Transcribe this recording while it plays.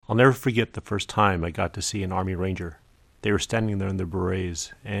I'll never forget the first time I got to see an Army Ranger. They were standing there in their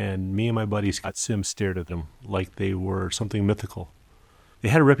berets, and me and my buddies got Sim stared at them like they were something mythical. They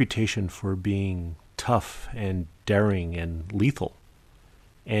had a reputation for being tough and daring and lethal.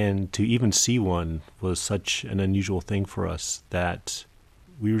 And to even see one was such an unusual thing for us that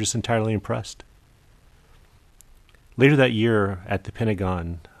we were just entirely impressed. Later that year at the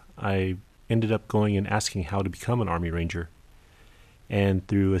Pentagon, I ended up going and asking how to become an Army Ranger. And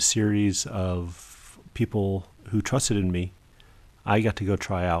through a series of people who trusted in me, I got to go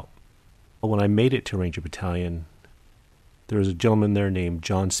try out. When I made it to Ranger Battalion, there was a gentleman there named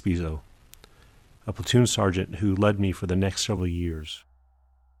John Spisso, a platoon sergeant who led me for the next several years.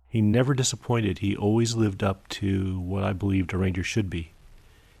 He never disappointed. He always lived up to what I believed a Ranger should be.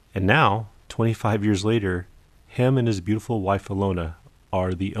 And now, 25 years later, him and his beautiful wife Ilona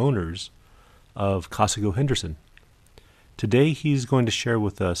are the owners of Costco Henderson. Today, he's going to share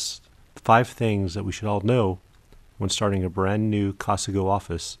with us 5 things that we should all know when starting a brand new Costco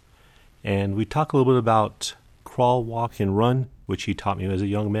office. And we talk a little bit about crawl, walk, and run, which he taught me as a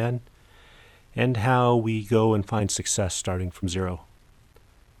young man, and how we go and find success starting from zero.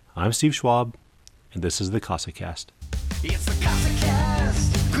 I'm Steve Schwab, and this is the CASAcast. It's the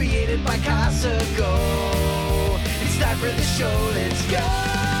CASAcast, created by Costco. It's time for the show, let's go!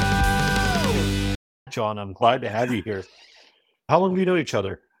 John, I'm glad to have you here. How long do we know each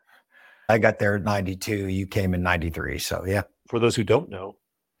other? I got there in 92. You came in 93. So, yeah. For those who don't know,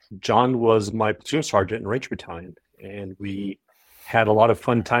 John was my platoon sergeant in Ranger Battalion, and we had a lot of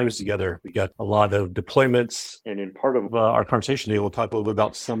fun times together. We got a lot of deployments, and in part of our conversation today, we'll talk a little bit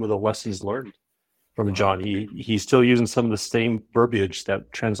about some of the lessons learned from John. He's still using some of the same verbiage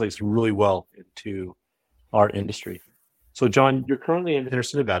that translates really well into our industry. So, John, you're currently in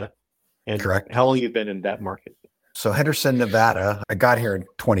Henderson, Nevada. And correct. How long have you been in that market? So Henderson, Nevada, I got here in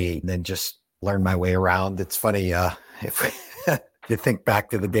 28 and then just learned my way around. It's funny, if you think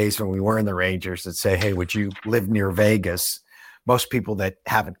back to the days when we were in the Rangers and say, hey, would you live near Vegas? Most people that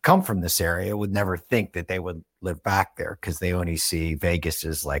haven't come from this area would never think that they would live back there because they only see Vegas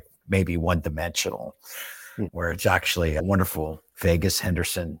as like maybe one-dimensional, where it's actually a wonderful Vegas,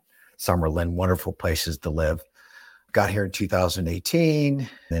 Henderson, Summerlin, wonderful places to live. Got here in 2018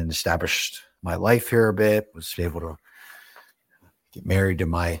 and established my life here a bit, was able to get married to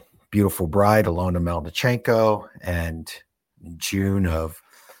my beautiful bride, Ilona Melnichenko, and in June of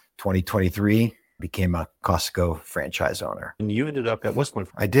 2023, became a Costco franchise owner. And you ended up at West Point.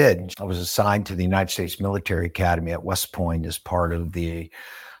 I did. I was assigned to the United States Military Academy at West Point as part of the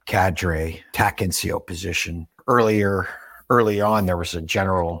cadre TAC NCO position. Early on, there was a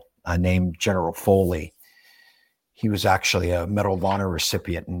general named General Foley. He was actually a Medal of Honor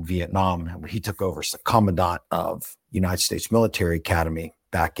recipient in Vietnam. He took over as the commandant of United States Military Academy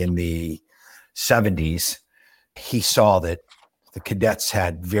back in the 70s. He saw that the cadets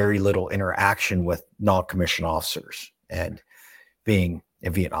had very little interaction with non-commissioned officers, and being a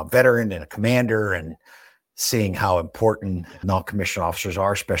Vietnam veteran and a commander and seeing how important non-commissioned officers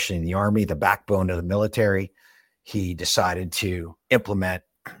are, especially in the Army, the backbone of the military, he decided to implement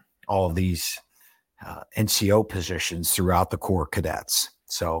all of these NCO positions throughout the Corps cadets.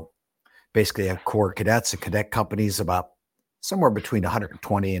 So basically a Corps cadets, a cadet company is about somewhere between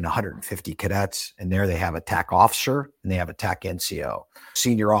 120 and 150 cadets. And there they have a TAC officer and they have a TAC NCO,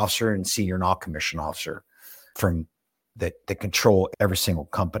 senior officer and senior non-commissioned officer from that control every single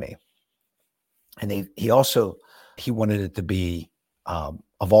company. And he wanted it to be of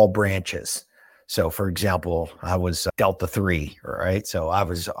all branches. So, for example, I was Delta 3, right? So I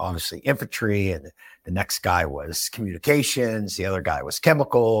was obviously infantry, and the next guy was communications. The other guy was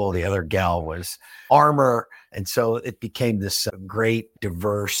chemical. The other gal was armor. And so it became this great,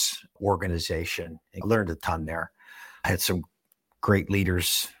 diverse organization. I learned a ton there. I had some great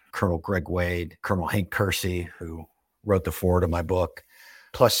leaders, Colonel Greg Wade, Colonel Hank Kersey, who wrote the foreword of my book,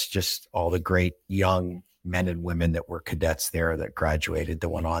 plus just all the great young men and women that were cadets there that graduated, that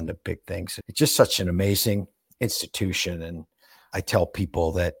went on to big things. It's just such an amazing institution. And I tell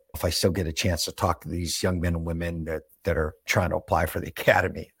people that if I still get a chance to talk to these young men and women that are trying to apply for the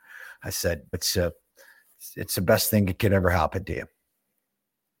academy, I said, it's the best thing that could ever happen to you.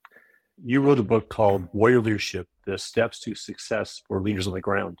 You wrote a book called Warrior Leadership, The Steps to Success for Leaders on the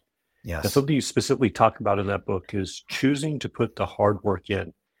Ground. Yes. And something you specifically talk about in that book is choosing to put the hard work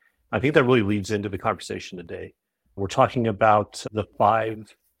in. I think that really leads into the conversation today. We're talking about the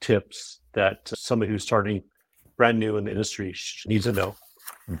 5 tips that somebody who's starting brand new in the industry needs to know.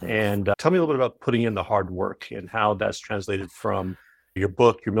 Mm-hmm. And tell me a little bit about putting in the hard work and how that's translated from your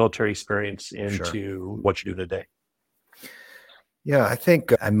book, your military experience into what you do today. Yeah, I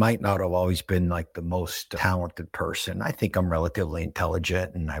think I might not have always been like the most talented person. I think I'm relatively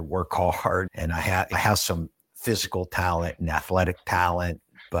intelligent and I work hard and I have some physical talent and athletic talent,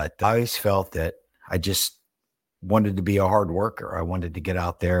 but I always felt that I just wanted to be a hard worker. I wanted to get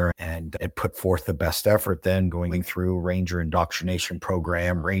out there and put forth the best effort. Then going through Ranger indoctrination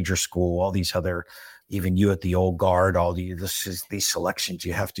program, Ranger school, all these other, even you at the old guard, these selections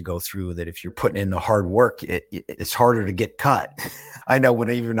you have to go through that if you're putting in the hard work, it's harder to get cut. I know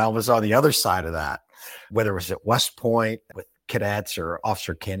when even I was on the other side of that, whether it was at West Point with cadets or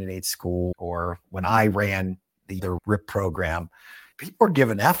officer candidate school, or when I ran the RIP program, people are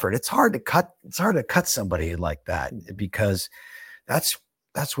giving effort. It's hard to cut somebody like that because that's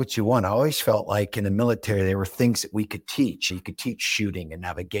what you want. I always felt like in the military, there were things that we could teach. You could teach shooting and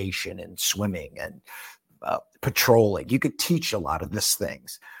navigation and swimming and patrolling. You could teach a lot of these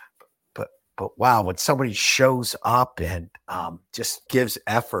things. But wow, when somebody shows up and just gives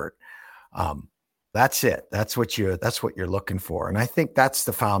effort, that's it. That's what you're looking for. And I think that's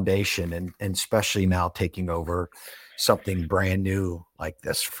the foundation. And especially now taking over something brand new like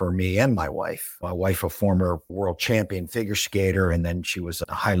this for me and my wife. My wife, a former world champion figure skater, and then she was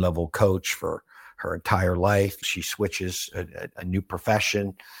a high-level coach for her entire life. She switches a new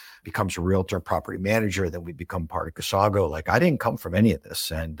profession, becomes a realtor and property manager. Then we become part of Casago. Like, I didn't come from any of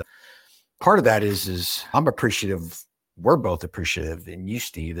this. And part of that is I'm appreciative. We're both appreciative, and you,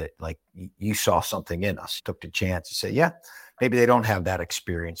 Steve, that like you saw something in us, took the chance to say, yeah, maybe they don't have that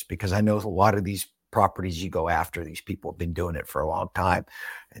experience, because I know a lot of these properties you go after, these people have been doing it for a long time,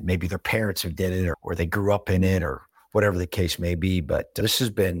 and maybe their parents have did it or they grew up in it or whatever the case may be. But this has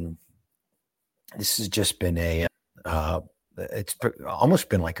just been it's almost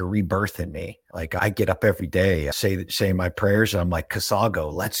been like a rebirth in me. Like, I get up every day, say my prayers, and I'm like,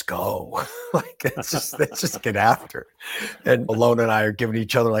 Casago, let's go. Like, let's just get after it. And Ilona and I are giving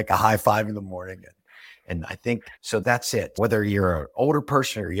each other like a high five in the morning. And I think, so that's it. Whether you're an older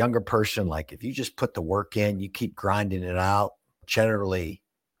person or a younger person, like if you just put the work in, you keep grinding it out, generally,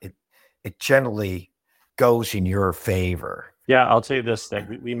 it generally goes in your favor. Yeah, I'll tell you this, that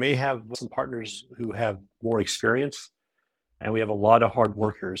we may have some partners who have more experience, and we have a lot of hard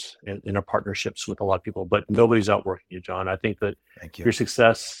workers in our partnerships with a lot of people, but nobody's outworking you, John. I think that Thank you. your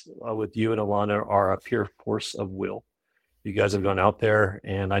success with you and Ilona are a pure force of will. You guys have gone out there,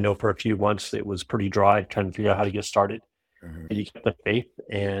 and I know for a few months it was pretty dry trying to figure out how to get started. Mhm. And you kept the faith,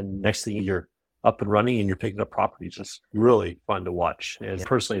 and next thing you're up and running and you're picking up properties. It's really fun to watch. And Yeah.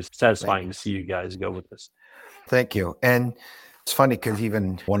 personally, it's satisfying to see you guys go with this. Thank you. And it's funny because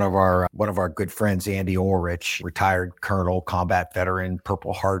even one of our good friends, Andy Ulrich, retired colonel, combat veteran,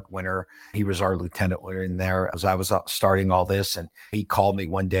 Purple Heart winner. He was our lieutenant in there as I was starting all this. And he called me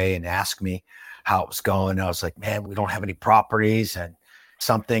one day and asked me how it was going. I was like, man, we don't have any properties and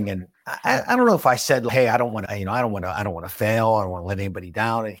something. And I don't know if I said, hey, I don't want to fail. I don't want to let anybody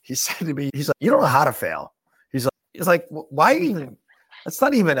down. And he said to me, he's like, you don't know how to fail. He's like, why even? That's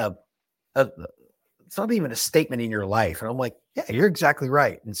not even it's not even a statement in your life. And I'm like, yeah, you're exactly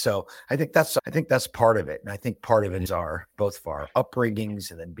right. And so I think that's part of it. And I think part of it is both of our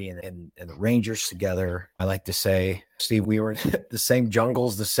upbringings and then being in the Rangers together. I like to say, Steve, we were in the same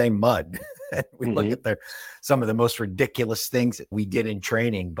jungles, the same mud. And we look at some of the most ridiculous things that we did in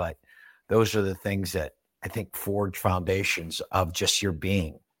training, but those are the things that I think forge foundations of just your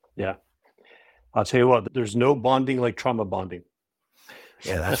being. Yeah. I'll tell you what, there's no bonding like trauma bonding.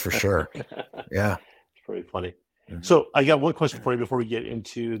 Yeah, that's for sure. Yeah. It's pretty funny. Mhm. So I got one question for you before we get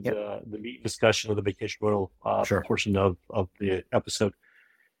into the meat discussion of the vacation rental Sure. portion of the episode.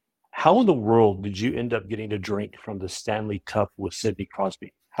 How in the world did you end up getting to drink from the Stanley Cup with Sidney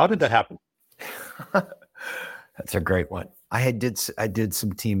Crosby? How did that happen? That's a great one. I did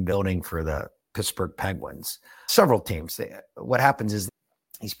some team building for the Pittsburgh Penguins, several teams. What happens is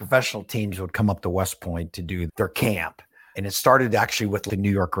these professional teams would come up to West Point to do their camp. And it started actually with the New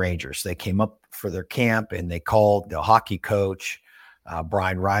York Rangers. They came up for their camp and they called the hockey coach,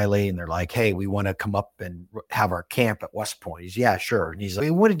 Brian Riley, and they're like, hey, we want to come up and have our camp at West Point. He's, yeah, sure. And he's like,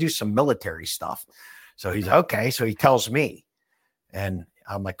 we want to do some military stuff. So he's okay. So he tells me, and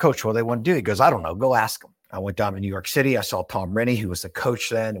I'm like, coach, what do they want to do? He goes, I don't know. Go ask them. I went down to New York City. I saw Tom Rennie, who was the coach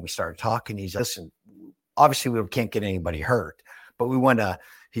then, and we started talking. He's like, listen, obviously we can't get anybody hurt, but we want to,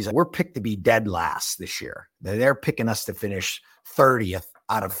 he's like, we're picked to be dead last this year. They're picking us to finish 30th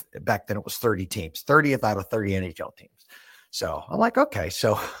out of, back then it was 30 teams, 30th out of 30 NHL teams. So I'm like, okay.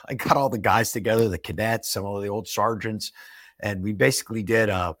 So I got all the guys together, the cadets, some of the old sergeants, and we basically did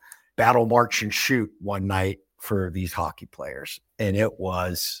a battle march and shoot one night for these hockey players. And it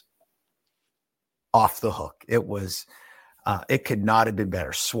was off the hook. It was It could not have been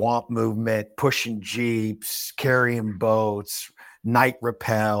better. Swamp movement, pushing jeeps, carrying boats, night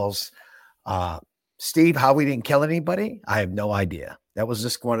rappels. Steve, how we didn't kill anybody, I have no idea. That was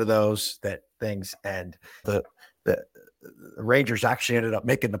just one of those things. And the Rangers actually ended up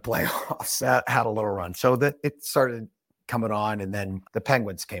making the playoffs. That had a little run. So that it started coming on, and then the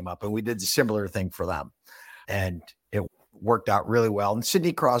Penguins came up, and we did a similar thing for them. And it worked out really well. And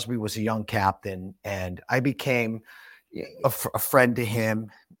Sidney Crosby was a young captain, and I became a friend to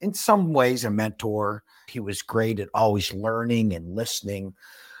him, in some ways a mentor. He was great at always learning and listening.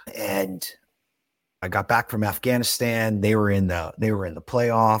 And I got back from Afghanistan. They were in the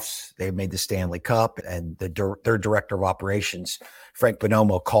playoffs. They made the Stanley Cup, and their director of operations, Frank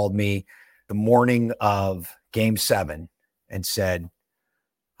Bonomo, called me the morning of Game 7 and said,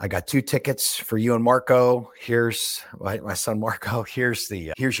 "I got 2 tickets for you and Marco. Here's my son Marco. Here's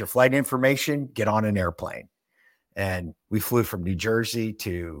your flight information. Get on an airplane." And we flew from New Jersey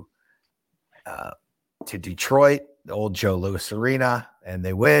to Detroit, the old Joe Louis Arena, and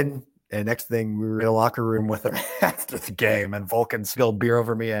they win. And next thing, we were in a locker room with them after the game, and Vulcan spilled beer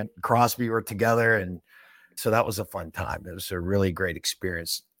over me, and Crosby were together. And so that was a fun time. It was a really great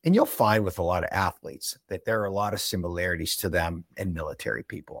experience. And you'll find with a lot of athletes that there are a lot of similarities to them and military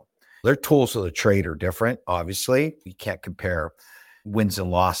people. Their tools of the trade are different, obviously. You can't compare wins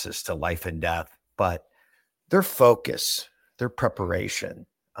and losses to life and death, but their focus, their preparation,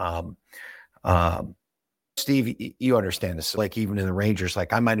 Steve, you understand this. Like, even in the Rangers,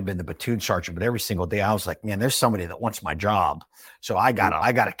 like, I might have been the platoon sergeant, but every single day I was like, man, there's somebody that wants my job. So I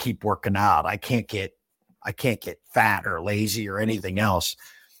gotta keep working out. I can't get fat or lazy or anything else.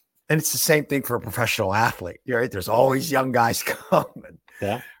 And it's the same thing for a professional athlete, right? There's always young guys coming.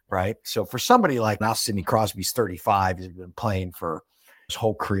 Yeah. Right. So for somebody like now, Sidney Crosby's 35, he's been playing for his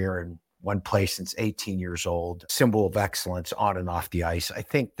whole career in one place since 18 years old, symbol of excellence on and off the ice. I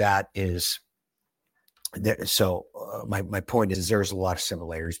think that is there. So my point is, there's a lot of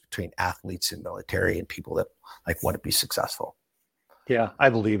similarities between athletes and military and people that like want to be successful. Yeah, I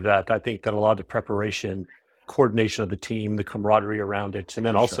believe that. I think that a lot of the preparation, coordination of the team, the camaraderie around it. And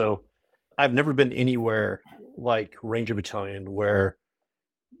then also, I've never been anywhere like Ranger Battalion where,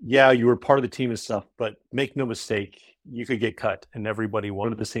 yeah, you were part of the team and stuff, but make no mistake, you could get cut, and everybody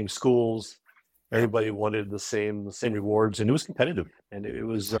wanted the same schools. Everybody wanted the same rewards, and it was competitive. And it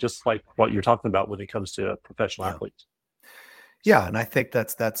was just like what you're talking about when it comes to professional athletes. Yeah, and I think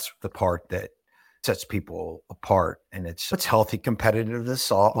that's the part that sets people apart. And it's healthy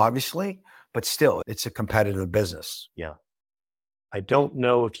competitiveness, obviously, but still, it's a competitive business. Yeah. I don't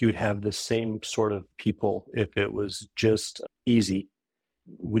know if you'd have the same sort of people if it was just easy.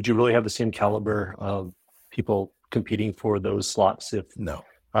 Would you really have the same caliber of people competing for those slots if no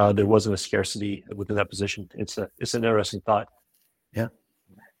there wasn't a scarcity within that position? It's an interesting thought. Yeah.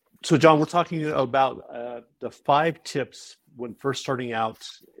 So, John, we're talking about the 5 tips when first starting out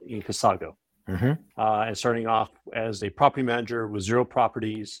in Casago, and starting off as a property manager with 0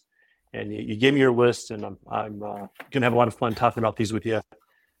 properties. And you gave me your list, and I'm going to have a lot of fun talking about these with you.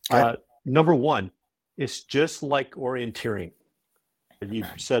 Okay. Number 1, it's just like orienteering. You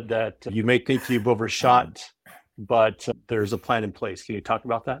said that you may think you've overshot, but there's a plan in place. Can you talk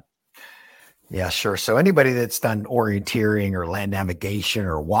about that? Yeah, sure. So anybody that's done orienteering or land navigation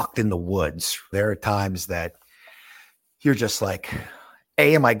or walked in the woods, there are times that you're just like,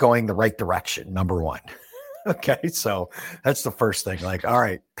 am I going the right direction? Number 1. Okay. So that's the first thing. Like, all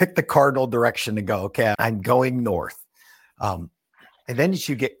right, pick the cardinal direction to go. Okay. I'm going north. And then as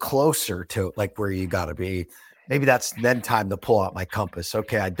you get closer to like where you got to be, maybe that's then time to pull out my compass.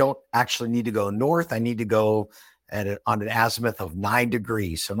 Okay, I don't actually need to go north. I need to go on an azimuth of 9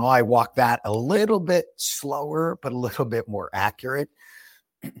 degrees. So now I walk that a little bit slower, but a little bit more accurate.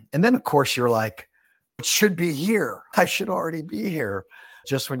 And then, of course, you're like, it should be here. I should already be here.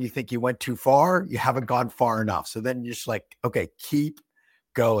 Just when you think you went too far, you haven't gone far enough. So then you're just like, okay, keep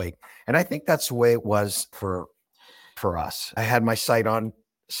going. And I think that's the way it was for us. I had my sight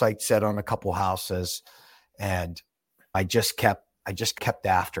set on a couple houses. And I just kept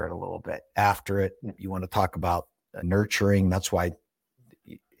after it a little bit. After it, you want to talk about nurturing. That's why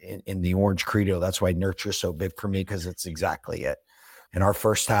in the Orange Credo, that's why nurture is so big for me, because it's exactly it. In our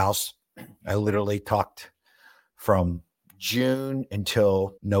first house, I literally talked from June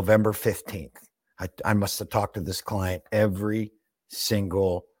until November 15th. I must have talked to this client every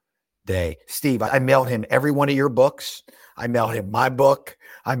single day. Steve, I mailed him every one of your books. I mailed him my book.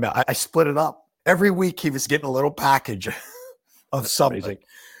 I split it up. Every week he was getting a little package of something. Amazing.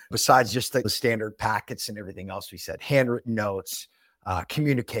 Besides just the standard packets and everything else we said, handwritten notes,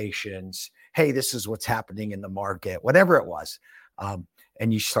 communications, hey, this is what's happening in the market, whatever it was.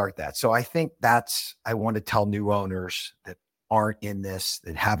 And you start that. So I think I want to tell new owners that aren't in this,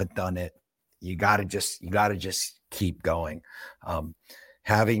 that haven't done it. You got to just keep going.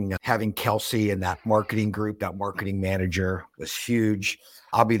 Having Kelsey and that marketing group, that marketing manager was huge.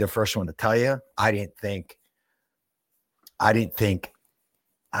 I'll be the first one to tell you, I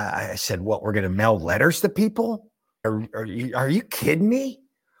said, what, we're going to mail letters to people? Are you kidding me?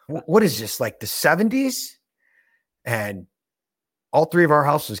 What is this, like the 70s? And all 3 of our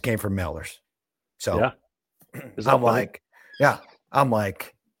houses came from mailers. So Yeah. I'm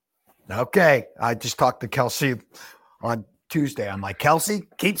like, okay. I just talked to Kelsey on Tuesday. I'm like, Kelsey,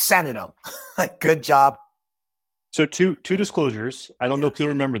 keep sending them. Like, good job. So two disclosures. I don't know if you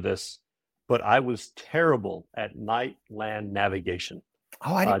remember this, but I was terrible at night land navigation.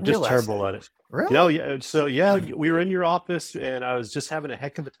 Oh, I didn't just realize terrible that. at it. Really? Yeah. So we were in your office, and I was just having a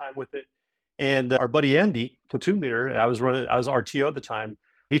heck of a time with it. And our buddy Andy, platoon leader, I was RTO at the time.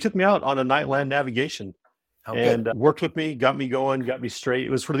 He took me out on a night land navigation, and worked with me, got me going, got me straight.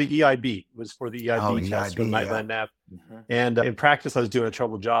 It was for the EIB. It was for the EIB test for the night land nav. Mm-hmm. And in practice, I was doing a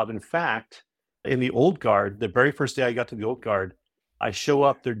trouble job. In fact, in the old guard, the very first day I got to the old guard, I show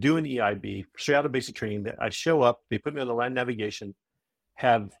up. They're doing EIB, straight out of basic training. I show up. They put me on the land navigation.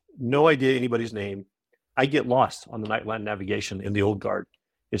 Have no idea anybody's name. I get lost on the night land navigation in the old guard.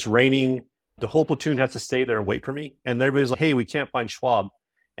 It's raining. The whole platoon has to stay there and wait for me. And everybody's like, hey, we can't find Schwab.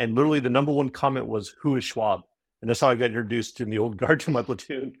 And literally the number one comment was, who is Schwab? And that's how I got introduced in the old guard to my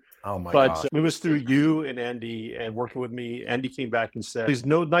platoon. Oh my gosh. It was through you and Andy and working with me. Andy came back and said, he's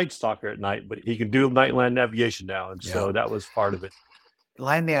no night stalker at night, but he can do night land navigation now. And so that was part of it.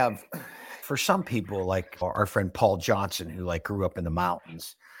 Land nav, for some people, like our friend Paul Johnson, who like grew up in the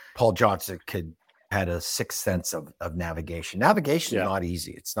mountains. Paul Johnson had a sixth sense of navigation. Navigation is not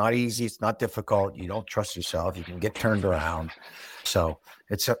easy. It's not easy. It's not difficult. You don't trust yourself. You can get turned around. So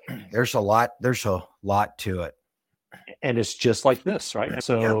there's a lot to it. And it's just like this, right?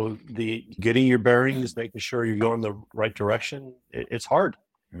 So the getting your bearings, making sure you're going the right direction, it's hard.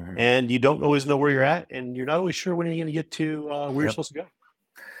 Mm-hmm. And you don't always know where you're at, and you're not always sure when you're going to get to where you're supposed to go.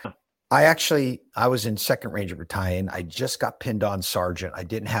 I was in 2nd Ranger Battalion. I just got pinned on sergeant. I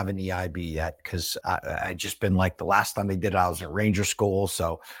didn't have an EIB yet because I just been like, the last time they did it, I was at Ranger school.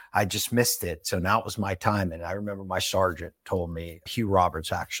 So I just missed it. So now it was my time. And I remember my sergeant told me, Hugh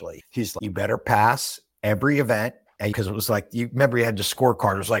Roberts, actually, he's like, you better pass every event. Because it was like, you remember you had the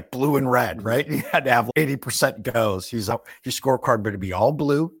scorecard. It was like blue and red, right? You had to have 80% goes. He's like, your scorecard better be all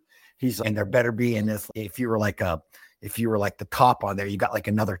blue. He's like, and there better be in this, if you were like the top on there, you got like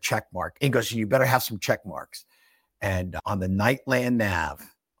another check mark. He goes, you better have some check marks. And on the night land nav,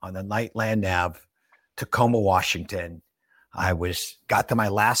 Tacoma, Washington, I got to my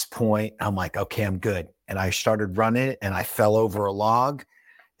last point. I'm like, okay, I'm good. And I started running it, and I fell over a log,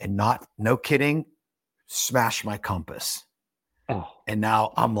 and no kidding, smashed my compass. Oh. And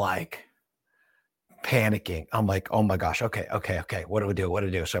now I'm like panicking. I'm like, oh my gosh. Okay. What do I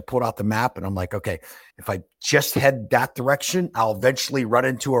do? So I pulled out the map, and I'm like, okay, if I just head that direction, I'll eventually run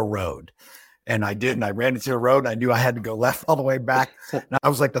into a road. And I did. And I ran into a road, and I knew I had to go left all the way back. And I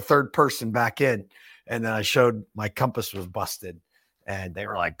was like the 3rd person back in. And then I showed my compass was busted, and they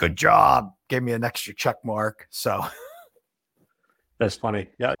were like, good job. Gave me an extra check mark. So that's funny.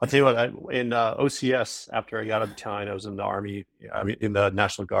 Yeah. I'll tell you what, in OCS, after I got out of battalion, I was in the Army, in the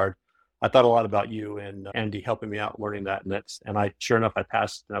National Guard. I thought a lot about you and Andy helping me out learning that. And I, sure enough, I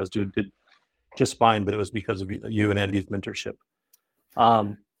passed, and I did just fine, but it was because of you and Andy's mentorship.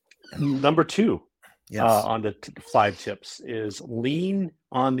 Number 2 on the 5 tips is lean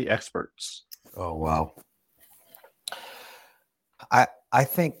on the experts. Oh, wow. I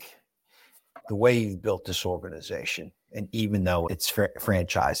think the way you've built this organization, and even though it's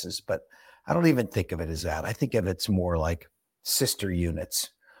franchises, but I don't even think of it as that. I think of it's more like sister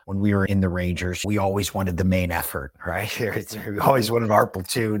units. When we were in the Rangers, we always wanted the main effort, right? We always wanted our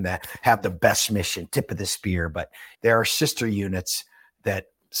platoon to have the best mission, tip of the spear. But there are sister units that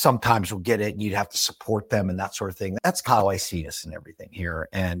sometimes will get it, and you'd have to support them and that sort of thing. That's how I see us and everything here.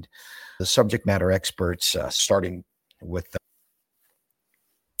 And the subject matter experts, starting with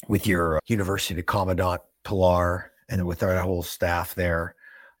your University Commandant Pilar, and with our whole staff there,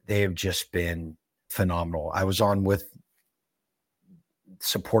 they have just been phenomenal. I was on with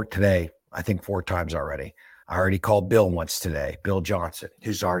support today, I think 4 times already. I already called Bill once today, Bill Johnson,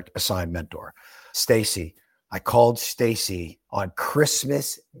 who's our assigned mentor. Stacy, I called Stacy on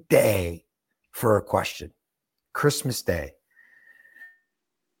Christmas Day for a question. Christmas Day.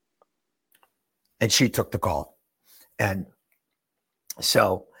 And she took the call. And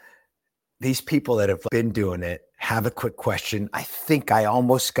so these people that have been doing it have a quick question. I think I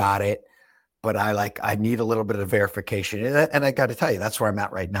almost got it, but I need a little bit of verification. And I got to tell you, that's where I'm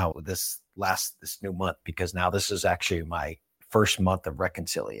at right now with this new month, because now this is actually my first month of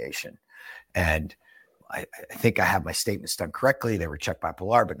reconciliation. And I think I have my statements done correctly. They were checked by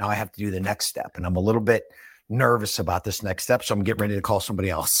Pilar, but now I have to do the next step. And I'm a little bit nervous about this next step. So I'm getting ready to call somebody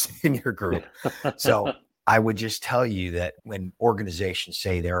else in your group. So I would just tell you that when organizations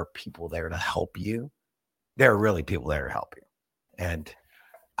say there are people there to help you, there are really people there to help you. And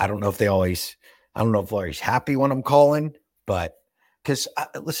I don't know if they're always happy when I'm calling, but because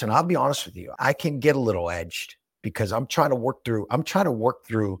listen, I'll be honest with you, I can get a little edged because I'm trying to work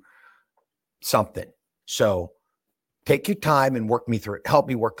through something. So take your time and work me through it. Help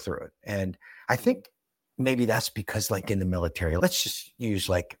me work through it. And I think maybe that's because, like, in the military, let's just use,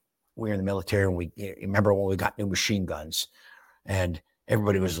 like, we're in the military and remember when we got new machine guns and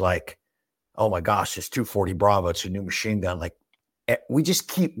everybody was like, oh my gosh, it's 240 Bravo, it's a new machine gun. Like, we just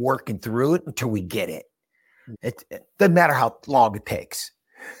keep working through it until we get it. It doesn't matter how long it takes.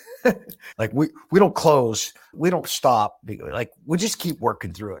 Like, we don't close, we don't stop. Like, we just keep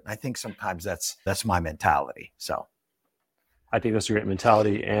working through it. And I think sometimes that's my mentality. So I think that's a great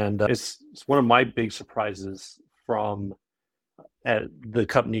mentality. And it's one of my big surprises from the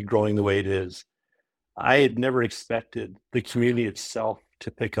company growing the way it is. I had never expected the community itself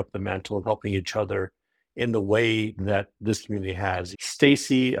to pick up the mantle of helping each other in the way that this community has.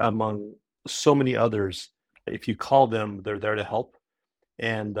 Stacy, among so many others, if you call them, they're there to help.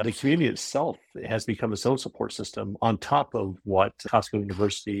 And the community itself has become its own support system on top of what Costco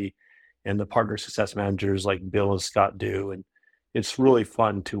University and the partner success managers like Bill and Scott do. And it's really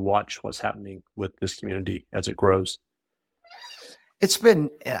fun to watch what's happening with this community as it grows. It's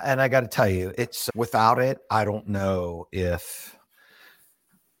been, and I got to tell you, it's without it, I don't know if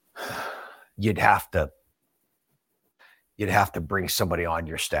you'd have to bring somebody on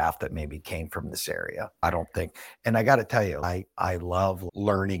your staff that maybe came from this area. I don't think. And I got to tell you, I love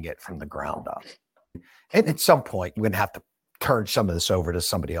learning it from the ground up. And at some point, you're going to have to turn some of this over to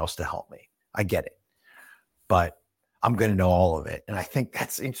somebody else to help me. I get it. But I'm going to know all of it. And I think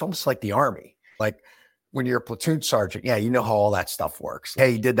it's almost like the Army. Like, when you're a platoon sergeant, yeah, you know how all that stuff works. Hey,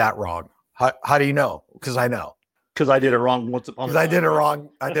 you did that wrong. How do you know? Because I know. Because I did it wrong once upon a time.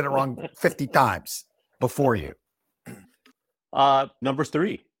 I did it wrong 50 times before you. Number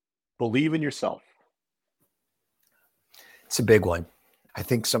 3, believe in yourself. It's a big one. I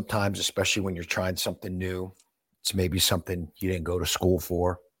think sometimes, especially when you're trying something new, it's maybe something you didn't go to school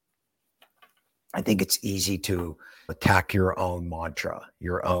for. I think it's easy to attack your own mantra,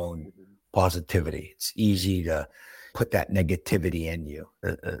 your own positivity. It's easy to put that negativity in you.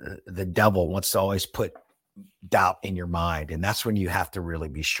 The devil wants to always put doubt in your mind. And that's when you have to really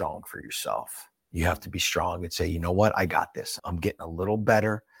be strong for yourself. You have to be strong and say, you know what? I got this. I'm getting a little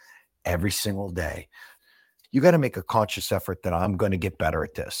better every single day. You got to make a conscious effort that I'm going to get better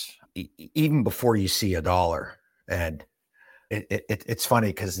at this, even before you see a dollar. And it's funny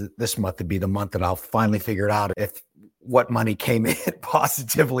because this month would be the month that I'll finally figure it out what money came in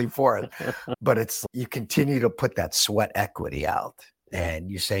positively for it. But it's, you continue to put that sweat equity out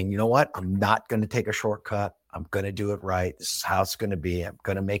and you're saying, you know what? I'm not going to take a shortcut. I'm going to do it right. This is how it's going to be. I'm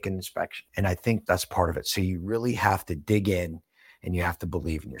going to make an inspection. And I think that's part of it. So you really have to dig in and you have to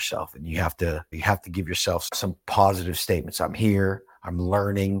believe in yourself, and you have to give yourself some positive statements. I'm here. I'm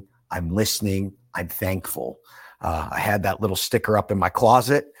learning. I'm listening. I'm thankful. I had that little sticker up in my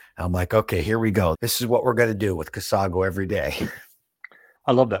closet. I'm like, okay, here we go. This is what we're going to do with Casago every day.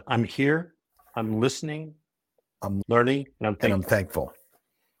 I love that. I'm here. I'm listening. I'm learning. And I'm thankful.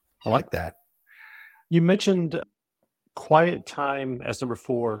 I like that. You mentioned quiet time as number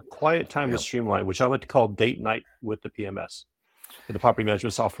 4, quiet time with Streamline, which I like to call date night with the PMS, with the property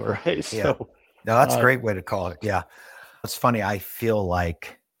management software. Right? So, no, that's a great way to call it. Yeah. It's funny. I feel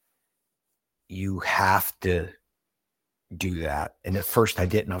like you have to do that. And at first I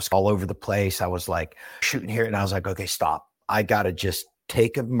didn't. I was all over the place. I was like shooting here and I was like, okay, stop. I got to just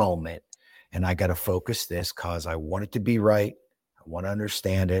take a moment and I got to focus this because I want it to be right. I want to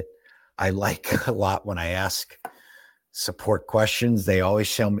understand it. I like a lot when I ask support questions, they always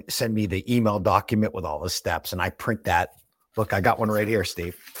send me the email document with all the steps and I print that. Look, I got one right here,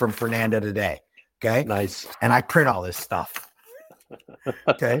 Steve, from Fernanda today. Okay. Nice. And I print all this stuff.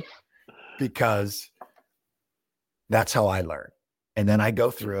 Okay. Because that's how I learn. And then I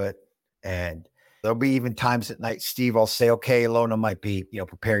go through it and there'll be even times at night, Steve, I'll say, okay, Ilona might be,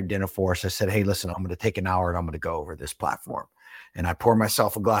 preparing dinner for us. I said, hey, listen, I'm going to take an hour and I'm going to go over this platform. And I pour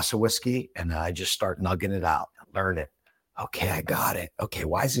myself a glass of whiskey and I just start nugging it out, learn it. Okay, I got it. Okay,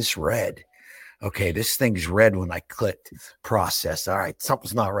 why is this red? Okay, this thing's red when I clicked process. All right,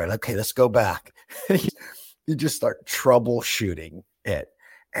 something's not right. Okay, let's go back. You just start troubleshooting it.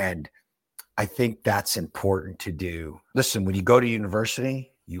 And I think that's important to do. Listen, when you go to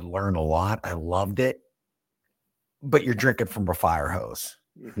university, you learn a lot. I loved it, but you're drinking from a fire hose.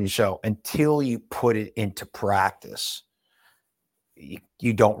 Mm-hmm. So until you put it into practice,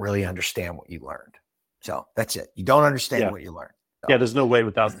 you don't really understand what you learned. So that's it. You don't understand what you learned. So. Yeah, there's no way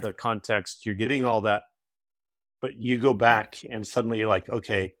without the context. You're getting all that, but you go back and suddenly you're like,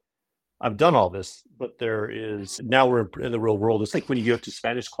 okay, I've done all this, but now we're in the real world. It's like when you go to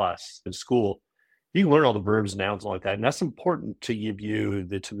Spanish class in school, you can learn all the verbs, nouns, and like that. And that's important to give you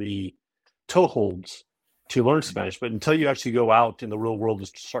the toeholds to learn Spanish. But until you actually go out in the real world and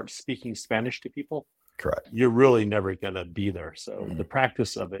start speaking Spanish to people, correct, you're really never going to be there. So the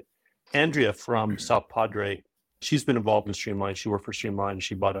practice of it. Andrea from South Padre, she's been involved in Streamline. She worked for Streamline.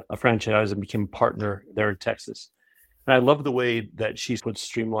 She bought a franchise and became a partner there in Texas. And I love the way that she put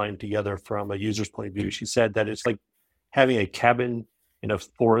Streamline together from a user's point of view. She said that it's like having a cabin in a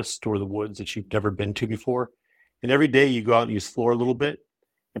forest or the woods that you've never been to before. And every day you go out and you explore a little bit.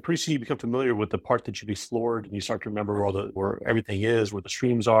 And pretty soon you become familiar with the part that you've explored, and you start to remember where everything is, where the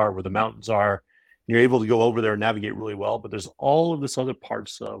streams are, where the mountains are. And you're able to go over there and navigate really well. But there's all of this other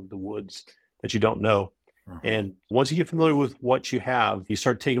parts of the woods that you don't know. And once you get familiar with what you have, you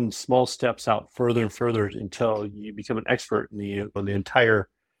start taking small steps out further and further until you become an expert in the entire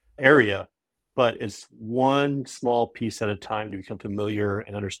area. But it's one small piece at a time to become familiar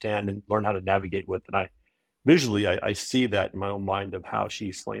and understand and learn how to navigate with. And I see that in my own mind of how she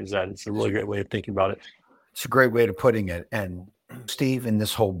explains that. It's a really great way of thinking about it. It's a great way of putting it. And Steve, in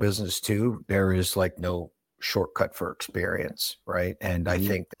this whole business too, there is like no shortcut for experience, right? And I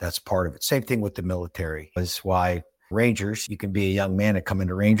think that's part of it. Same thing with the military. That's why Rangers, you can be a young man and come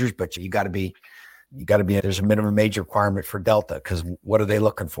into Rangers, but you got to be, there's a minimum age requirement for Delta, because what are they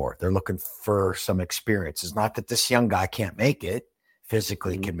looking for? They're looking for some experience. It's not that this young guy can't make it,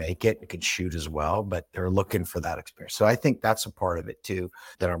 physically can make it, can shoot as well, but they're looking for that experience. So I think that's a part of it too,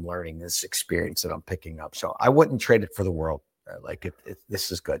 that I'm learning, this experience that I'm picking up. So I wouldn't trade it for the world.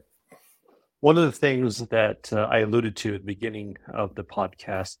 This is good. One of the things that I alluded to at the beginning of the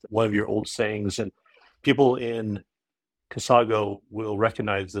podcast, one of your old sayings, and people in Casago will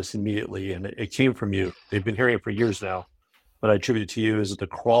recognize this immediately, and it came from you. They've been hearing it for years now, but I attribute it to you, is the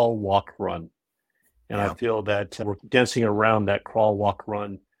crawl, walk, run. And I feel that we're dancing around that crawl, walk,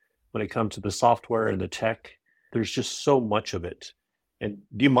 run when it comes to the software and the tech. There's just so much of it. And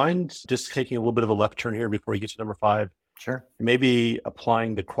do you mind just taking a little bit of a left turn here before you get to number 5? Sure. Maybe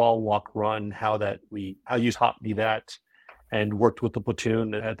applying the crawl, walk, run, how you taught me that, and worked with the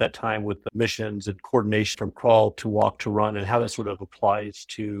platoon at that time with the missions and coordination from crawl to walk to run, and how that sort of applies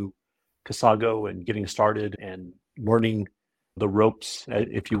to Casago and getting started and learning the ropes,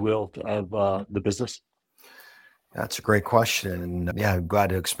 if you will, of the business. That's a great question. And yeah, I'm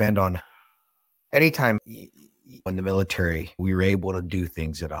glad to expand on. Anytime in the military, we were able to do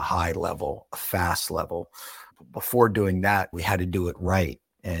things at a high level, a fast level. Before doing that, we had to do it right.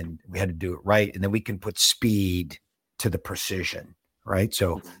 And then we can put speed to the precision, right?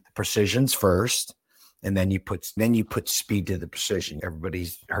 So the precision's first, and then you put speed to the precision.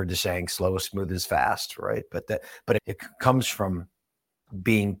 Everybody's heard the saying, slow is smooth is fast, right? But it comes from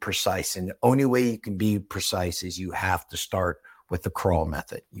being precise. And the only way you can be precise is you have to start with the crawl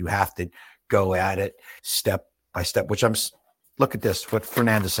method. You have to go at it step by step, look at this, what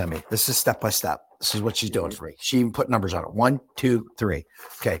Fernanda sent me. This is step by step. This is what she's doing for me. She even put numbers on it. 1, 2, 3.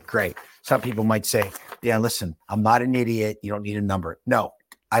 Okay, great. Some people might say, yeah, listen, I'm not an idiot. You don't need to number it. No,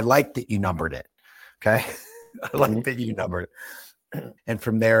 I like that you numbered it. Okay. I like that you numbered it. And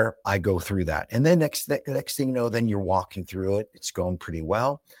from there, I go through that. And then next thing you know, then you're walking through it. It's going pretty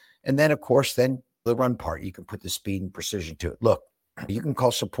well. And then, of course, then the run part, you can put the speed and precision to it. Look, you can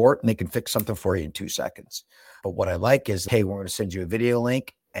call support and they can fix something for you in 2 seconds. But what I like is, hey, we're going to send you a video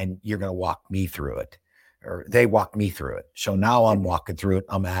link and you're going to walk me through it, or they walk me through it. So now I'm walking through it.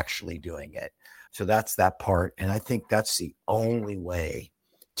 I'm actually doing it. So that's that part. And I think that's the only way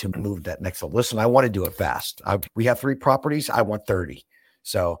to move that next level. Listen, I want to do it fast. We have 3 properties. I want 30.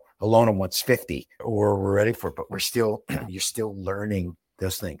 So Ilona wants 50, or we're ready for it, but you're still learning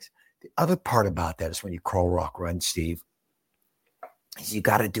those things. The other part about that is when you crawl, walk, run, Steve, is you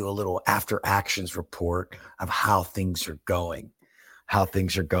got to do a little after actions report of how things are going.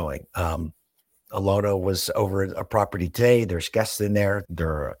 Ilona was over at a property today. There's guests in there.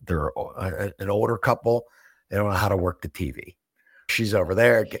 They're an older couple. They don't know how to work the TV. She's over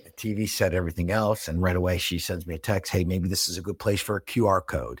there, get the TV set, everything else. And right away, she sends me a text. Hey, maybe this is a good place for a QR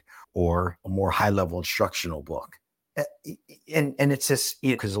code. or a more high level instructional book. And it's just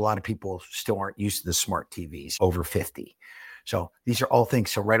because a lot of people still aren't used to the smart TVs over 50. So these are all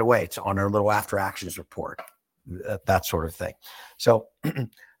things. So right away, it's on our little after actions report, that sort of thing. So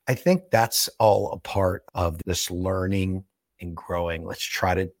I think that's all a part of this learning and growing. Let's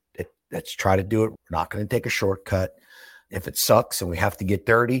try to do it. We're not going to take a shortcut. If it sucks and we have to get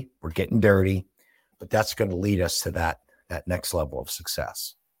dirty, we're getting dirty, but that's going to lead us to that next level of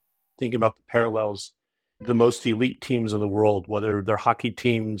success. Thinking about the parallels, the most elite teams in the world, whether they're hockey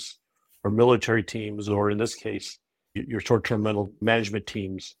teams or military teams, or in this case, your short-term mental management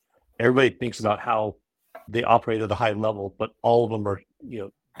teams, everybody thinks about how they operate at a high level, but all of them are,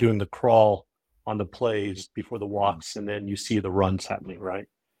 doing the crawl on the plays before the walks, and then you see the runs happening, right?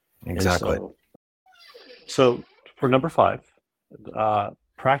 Exactly. So for number 5,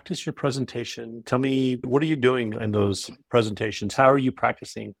 practice your presentation. Tell me, what are you doing in those presentations? How are you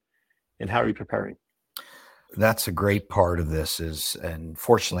practicing, and how are you preparing? That's a great part of this and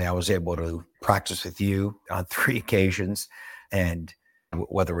fortunately, I was able to practice with you on 3 occasions, and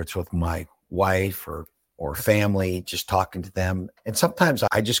whether it's with my wife or family, just talking to them. And sometimes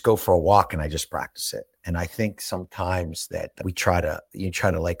I just go for a walk and I just practice it. And I think sometimes that you try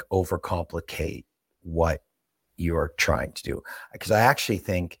to like overcomplicate what you're trying to do. Because I actually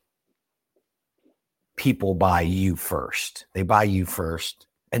think people buy you first. They buy you first,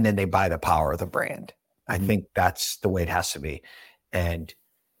 and then they buy the power of the brand. I think that's the way it has to be. And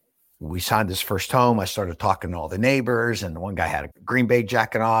we signed this first home. I started talking to all the neighbors, and the one guy had a Green Bay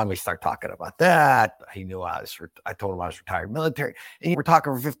jacket on. We started talking about that. He knew I told him I was retired military. And we're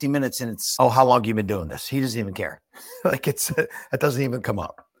talking for 50 minutes, and it's, oh, how long have you been doing this? He doesn't even care. It doesn't even come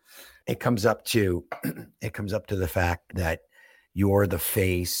up. It comes up to the fact that you're the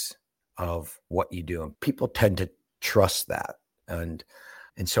face of what you do. And people tend to trust that. And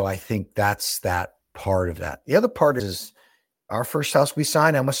so I think that's that part of that. The other part is our first house we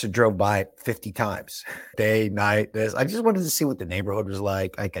signed, I must have drove by it 50 times, day, night. I just wanted to see what the neighborhood was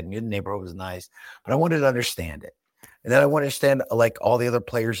like. Like, I knew the neighborhood was nice, but I wanted to understand it. And then I want to understand, like, all the other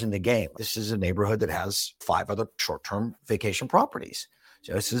players in the game. This is a neighborhood that has 5 other short-term vacation properties.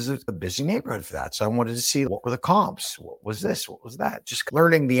 So this is a busy neighborhood for that. So I wanted to see, what were the comps? What was this? What was that? Just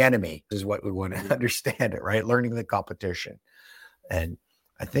learning the enemy is what we want to understand it, right? Learning the competition. And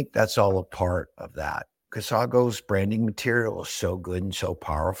I think that's all a part of that. Casago's branding material is so good and so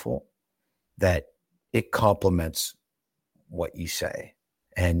powerful that it complements what you say.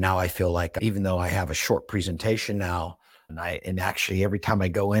 And now I feel like, even though I have a short presentation now, and actually every time I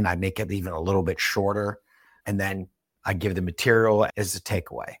go in, I make it even a little bit shorter, and then I give the material as a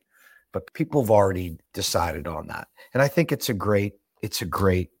takeaway. But people have already decided on that. And I think it's a great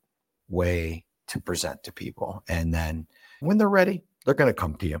way to present to people. And then when they're ready, they're going to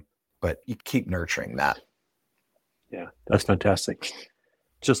come to you. But you keep nurturing that. Yeah, that's fantastic.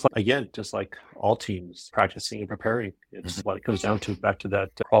 Just like all teams, practicing and preparing. It's what it comes down to, back to that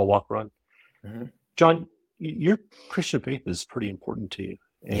crawl, walk, run. Mm-hmm. John, your Christian faith is pretty important to you.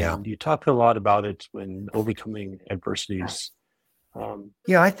 And you talk a lot about it when overcoming adversities.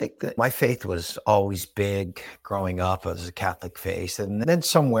 I think that my faith was always big growing up as a Catholic faith. And then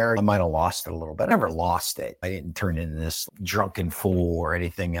somewhere I might have lost it a little bit. I never lost it. I didn't turn into this drunken fool or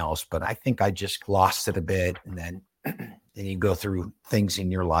anything else, but I think I just lost it a bit. And then you go through things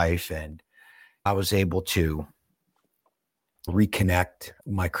in your life, and I was able to reconnect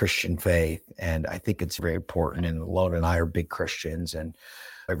my Christian faith. And I think it's very important. And Ilona and I are big Christians, and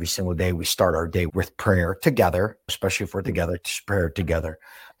every single day we start our day with prayer together, especially if we're together, to prayer together.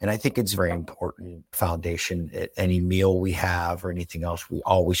 And I think it's very important foundation at any meal we have or anything else. We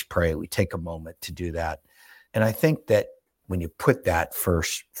always pray. We take a moment to do that. And I think that when you put that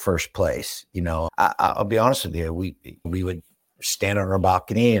first place, I'll be honest with you, we would stand on our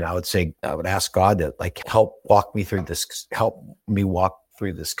balcony, and I would ask God to, like, help me walk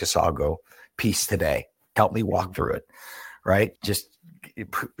through this Casago piece today. Help me walk through it, right? Just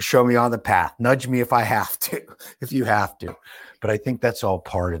show me on the path. Nudge me if you have to. But I think that's all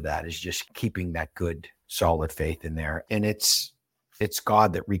part of that, is just keeping that good, solid faith in there. And it's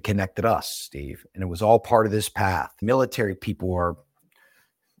God that reconnected us, Steve. And it was all part of this path. Military people are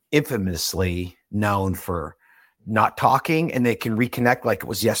infamously known for not talking, and they can reconnect like it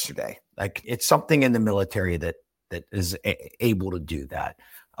was yesterday. Like, it's something in the military that is able to do that.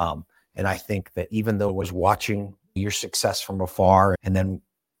 And I think that even though I was watching your success from afar, and then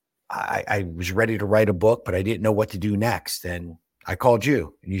I was ready to write a book, but I didn't know what to do next. And I called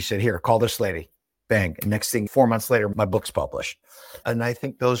you, and you said, here, call this lady. Bang. And next thing, 4 months later, my book's published. And I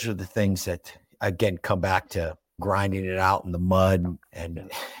think those are the things that, again, come back to grinding it out in the mud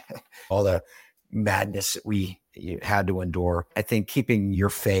and all the madness that you had to endure. I think keeping your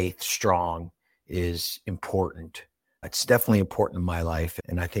faith strong is important. It's definitely important in my life,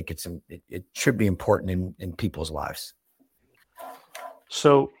 and I think it should be important in people's lives.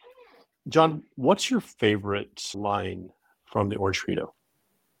 So, John, what's your favorite line from the Orange Credo?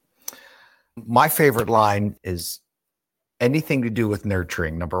 My favorite line is anything to do with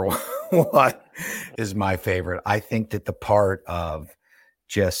nurturing. Number one is my favorite. I think that the part of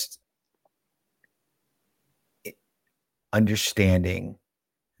just understanding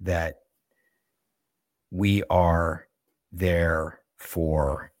that we are there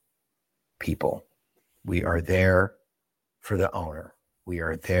for people. We are there for the owner. We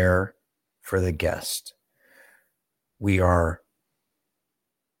are there for the guest. We are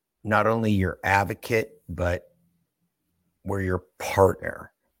not only your advocate, but we're your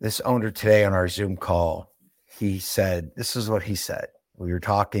partner. This owner today on our Zoom call, he said, this is what he said. We were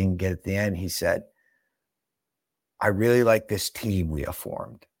talking, get at the end, he said, I really like this team we have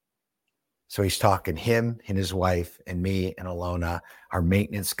formed. So he's talking him and his wife and me and Ilona, our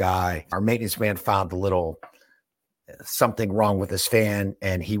maintenance guy. Our maintenance man found a little something wrong with his fan,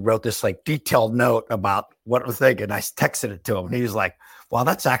 and he wrote this like detailed note about what was thinking. I texted it to him, and he was like, "Wow,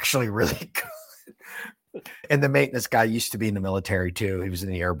 that's actually really good." And the maintenance guy used to be in the military too. He was in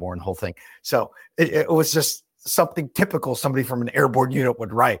the airborne, whole thing. So it was just something typical somebody from an airborne unit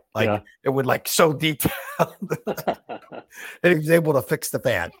would write. Like it would like so detailed. And he was able to fix the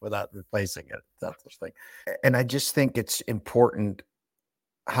fan without replacing it. That's the thing. And I just think it's important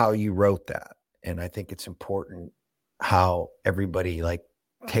how you wrote that. And I think it's important how everybody like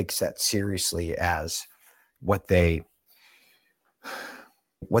takes that seriously as what they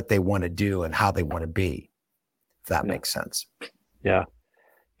want to do and how they want to be, if that makes sense. Yeah.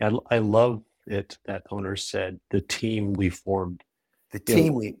 I love it that owner said the team we formed. The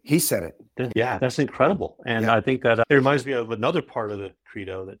team he said it. Yeah, that's incredible. And I think that it reminds me of another part of the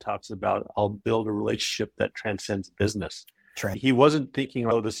credo that talks about, I'll build a relationship that transcends business. He wasn't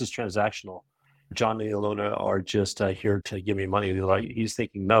thinking, oh, this is transactional. John and Ilona are just here to give me money. He's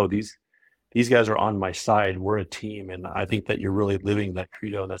thinking, no, these guys are on my side. We're a team. And I think that you're really living that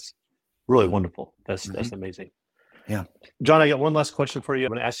credo. And that's really wonderful. That's amazing. Yeah. John, I got one last question for you.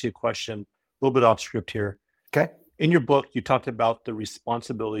 I'm going to ask you a question, a little bit off script here. Okay. In your book, you talked about the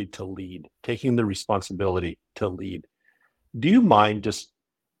responsibility to lead, taking the responsibility to lead. Do you mind just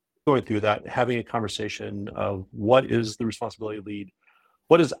going through that, having a conversation of what is the responsibility to lead?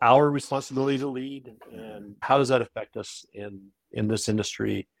 What is our responsibility to lead? And how does that affect us in this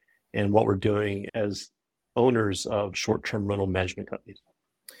industry and what we're doing as owners of short-term rental management companies?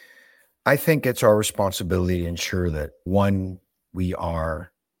 I think it's our responsibility to ensure that, one, we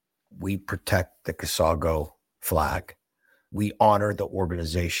protect the Casago flag. We honor the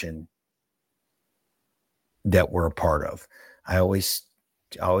organization that we're a part of. I always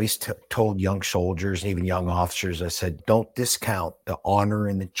told young soldiers and even young officers, I said, don't discount the honor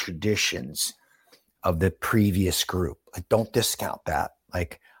and the traditions of the previous group. Like, don't discount that.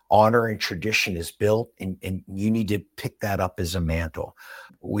 Like, honor and tradition is built, and you need to pick that up as a mantle.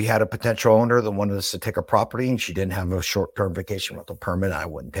 We had a potential owner that wanted us to take a property, and she didn't have a short-term vacation rental permit. I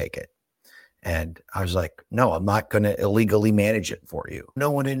wouldn't take it. And I was like, no, I'm not going to illegally manage it for you. No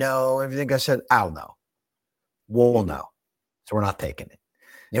one to know everything. I said, I'll know. We'll know. So we're not taking it.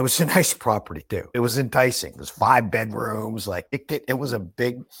 And it was a nice property too. It was enticing. It was 5 bedrooms. Like it was a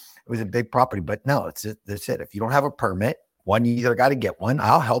big property, but no, that's it. If you don't have a permit, one, you either got to get one.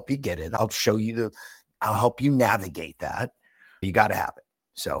 I'll help you get it. I'll help you navigate that. You got to have it.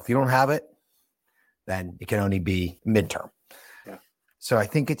 So if you don't have it, then it can only be midterm. So I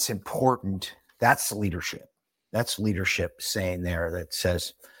think it's important. That's leadership. That's leadership saying there that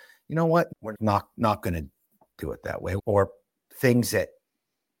says, you know what, we're not going to do it that way. Or things that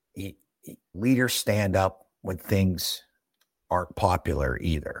leaders stand up when things aren't popular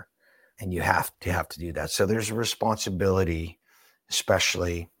either. And you have to do that. So there's a responsibility,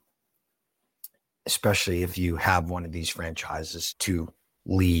 especially if you have one of these franchises, to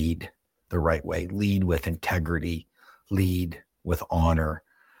lead the right way, lead with integrity, lead with honor,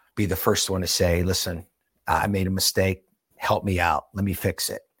 be the first one to say, listen, I made a mistake. Help me out. Let me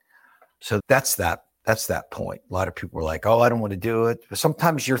fix it. So that's that point. A lot of people are like, oh, I don't want to do it. But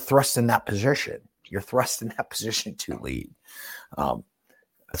sometimes you're thrust in that position. You're thrust in that position to lead.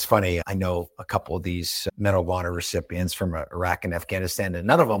 It's funny. I know a couple of these Medal of Honor recipients from Iraq and Afghanistan, and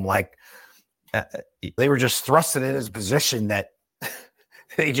none of them they were just thrusted in his position that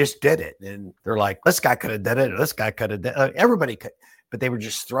they just did it. And they're like, this guy could have done it, or this guy could have done it. Everybody could, but they were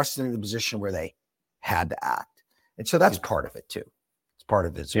just thrust into the position where they had to act. And so that's part of it too. It's part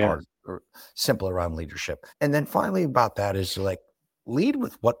of it's Yeah. part or simple around leadership. And then finally about that is like lead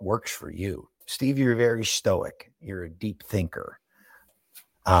with what works for you. Steve, you're very stoic. You're a deep thinker.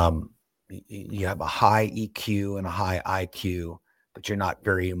 You have a high EQ and a high IQ, but you're not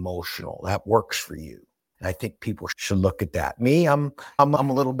very emotional. That works for you. And I think people should look at that. Me, I'm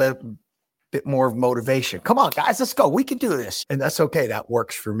a little bit more of motivation. Come on, guys, let's go. We can do this. And that's okay. That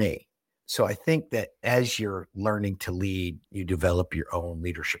works for me. So I think that as you're learning to lead, you develop your own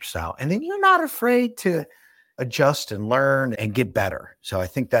leadership style. And then you're not afraid to adjust and learn and get better. So I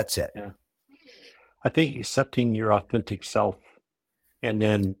think that's it. Yeah. I think accepting your authentic self and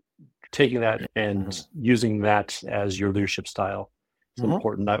then taking that and using that as your leadership style is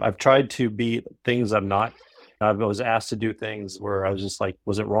important. I've tried to be things I'm not. I was asked to do things where I was just like,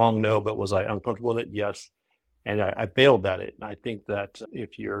 was it wrong? No. But was I uncomfortable with it? Yes. And I failed at it. And I think that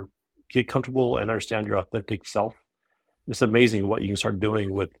if you get comfortable and understand your authentic self, it's amazing what you can start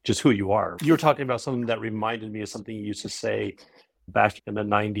doing with just who you are. You were talking about something that reminded me of something you used to say back in the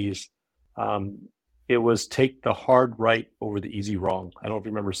 90s. It was take the hard right over the easy wrong. I don't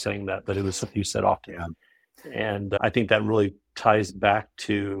remember saying that, but it was something you said often. Yeah. And I think that really ties back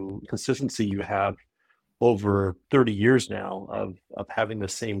to consistency you have over 30 years now of having the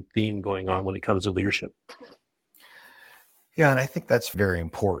same theme going on when it comes to leadership. Yeah, and I think that's very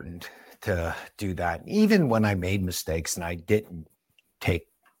important to do that. Even when I made mistakes and I didn't take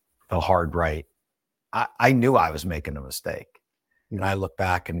the hard right, I knew I was making a mistake. And I look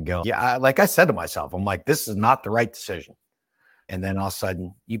back and go, yeah, like I said to myself, I'm like, this is not the right decision. And then all of a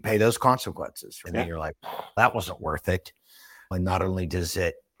sudden you pay those consequences. And then you're like, that wasn't worth it. And not only does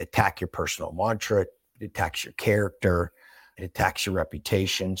it attack your personal mantra, it attacks your character, it attacks your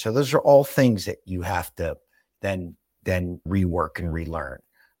reputation. So those are all things that you have to then rework and relearn.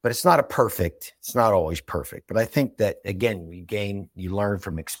 But it's not always perfect. But I think that, again, you learn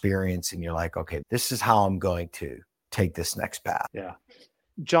from experience and you're like, okay, this is how I'm going to take this next path. Yeah.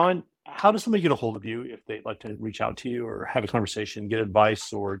 John, how does somebody get a hold of you if they'd like to reach out to you or have a conversation, get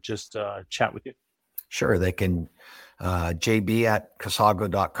advice, or just chat with you? Sure. They can,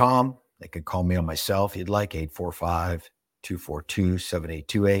 jb@casago.com. They can call me on my cell if you'd like,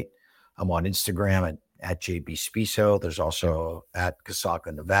 845-242-7828. I'm on Instagram at JB Spisso. There's also at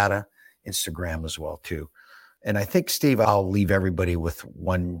Casago, Nevada, Instagram as well, too. And I think, Steve, I'll leave everybody with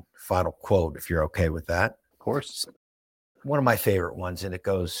one final quote, if you're okay with that. Of course. One of my favorite ones, and it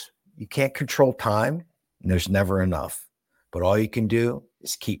goes, you can't control time, and there's never enough, but all you can do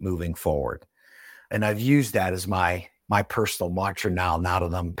is keep moving forward. And I've used that as my personal mantra now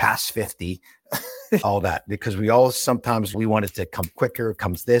that I'm past 50, all that, because sometimes we want it to come quicker,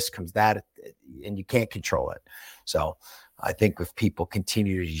 comes this, comes that, and you can't control it. So I think if people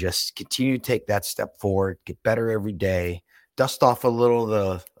continue to take that step forward, get better every day, dust off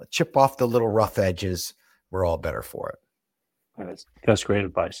chip off the little rough edges, we're all better for it. That's great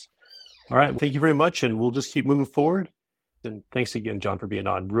advice. All right. Thank you very much. And we'll just keep moving forward. And thanks again, John, for being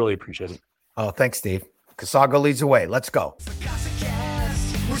on. Really appreciate it. Oh, thanks, Steve. Casago leads the way. Let's go.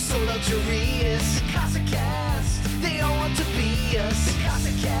 We're so luxury.